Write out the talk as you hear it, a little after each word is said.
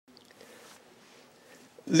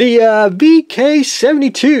The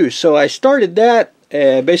VK72. So I started that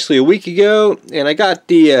basically a week ago, and I got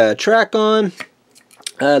the track on.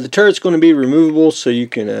 The turret's going to be removable, so you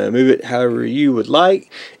can move it however you would like,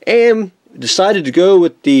 and decided to go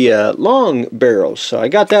with the long barrels. So I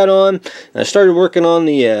got that on, and I started working on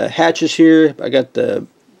the hatches here. I got the,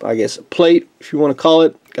 I guess, a plate, if you want to call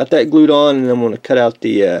it. Got that glued on, and I'm going to cut out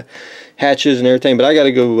the hatches and everything. But I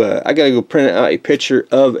gotta go print out a picture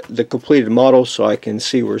of the completed model so I can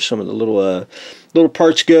see where some of the little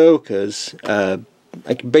parts go, because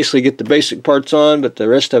I can basically get the basic parts on, but the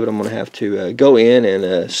rest of it I'm going to have to go in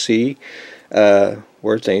and see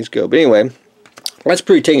where things go. But anyway, that's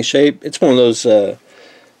pretty taking shape. It's one of those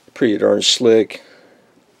pretty darn slick,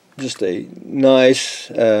 just a nice,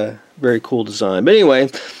 very cool design. But anyway,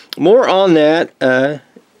 more on that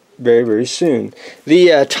very, very soon.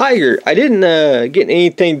 The Tiger, I didn't get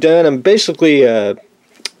anything done. I'm basically I'm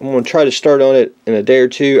going to try to start on it in a day or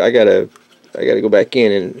two. I gotta go back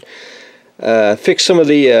in and fix some of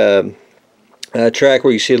the track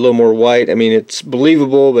where you see a little more white. I mean, it's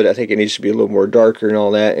believable, but I think it needs to be a little more darker and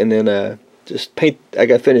all that. And then just paint. I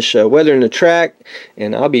got to finish weathering the track,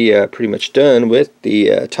 and I'll be pretty much done with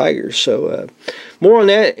the Tiger. So more on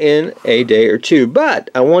that in a day or two. But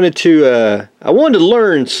I wanted to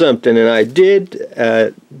learn something, and I did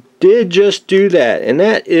just do that, and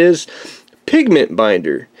that is pigment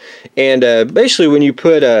binder. And basically, when you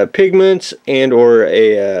put pigments and or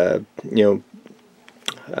a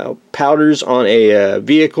powders on a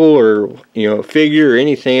vehicle, or figure or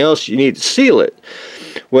anything else, you need to seal it.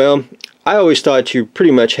 Well, I always thought you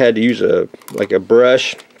pretty much had to use a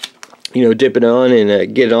brush, dip it on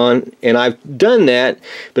and get it on, and I've done that,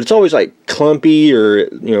 but it's always like clumpy or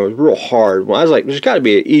real hard. Well, I was like, there's got to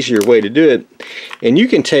be an easier way to do it, and you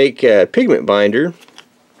can take a pigment binder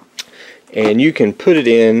and you can put it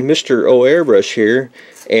in Mr. O airbrush here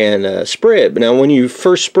and spray it. But now when you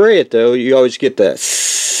first spray it though, you always get that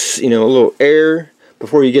a little air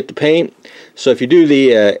before you get the paint. So if you do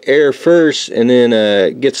the air first and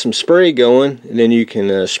then get some spray going, and then you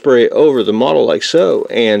can spray over the model like so,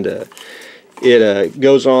 and it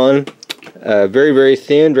goes on very, very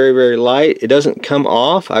thin, very, very light. It doesn't come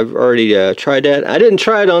off. I've already tried that. I didn't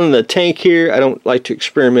try it on the tank here. I don't like to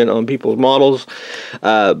experiment on people's models,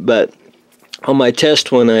 but on my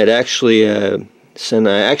test one, I had actually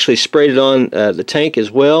sprayed it on the tank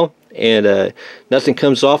as well, and nothing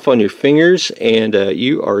comes off on your fingers, and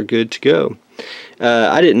you are good to go.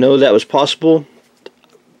 I didn't know that was possible,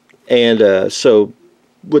 and so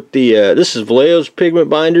with the this is Vallejo's pigment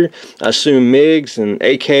binder. I assume MIGs and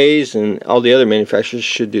AKs and all the other manufacturers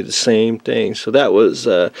should do the same thing. So that was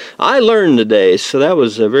I learned today, so that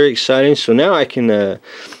was very exciting. So now I can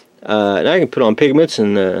put on pigments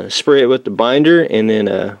and spray it with the binder, and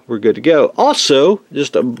then we're good to go. Also,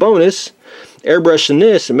 just a bonus, airbrushing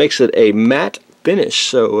this, it makes it a matte finish,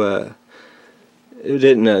 so it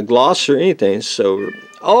didn't gloss or anything. So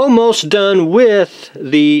almost done with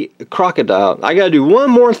the crocodile. I gotta do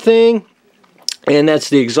one more thing, and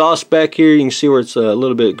that's the exhaust back here. You can see where it's a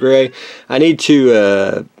little bit gray. I need to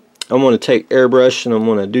I'm going to take airbrush and I'm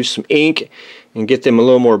going to do some ink and get them a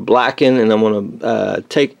little more blackened, and I'm going to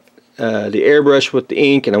take the airbrush with the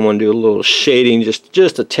ink, and I want to do a little shading,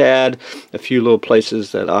 just a tad, a few little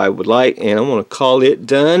places that I would like, and I want to call it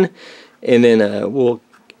done. And then we'll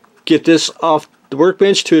get this off the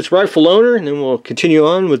workbench to its rightful owner, and then we'll continue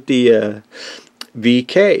on with the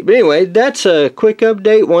VK. But anyway, that's a quick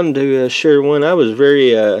update. Wanted to share one. I was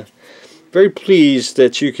very very pleased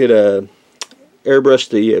that you could airbrush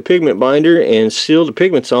the pigment binder and seal the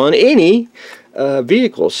pigments on any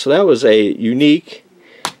vehicles. So that was a unique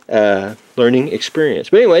learning experience.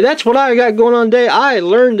 But anyway, that's what I got going on today. I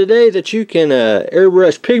learned today that you can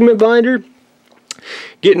airbrush pigment binder.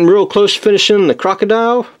 Getting real close to finishing the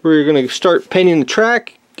crocodile. We're going to start painting the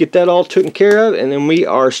track, get that all taken care of, and then we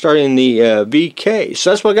are starting the VK.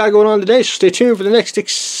 So that's what I got going on today. So stay tuned for the next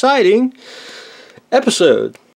exciting episode.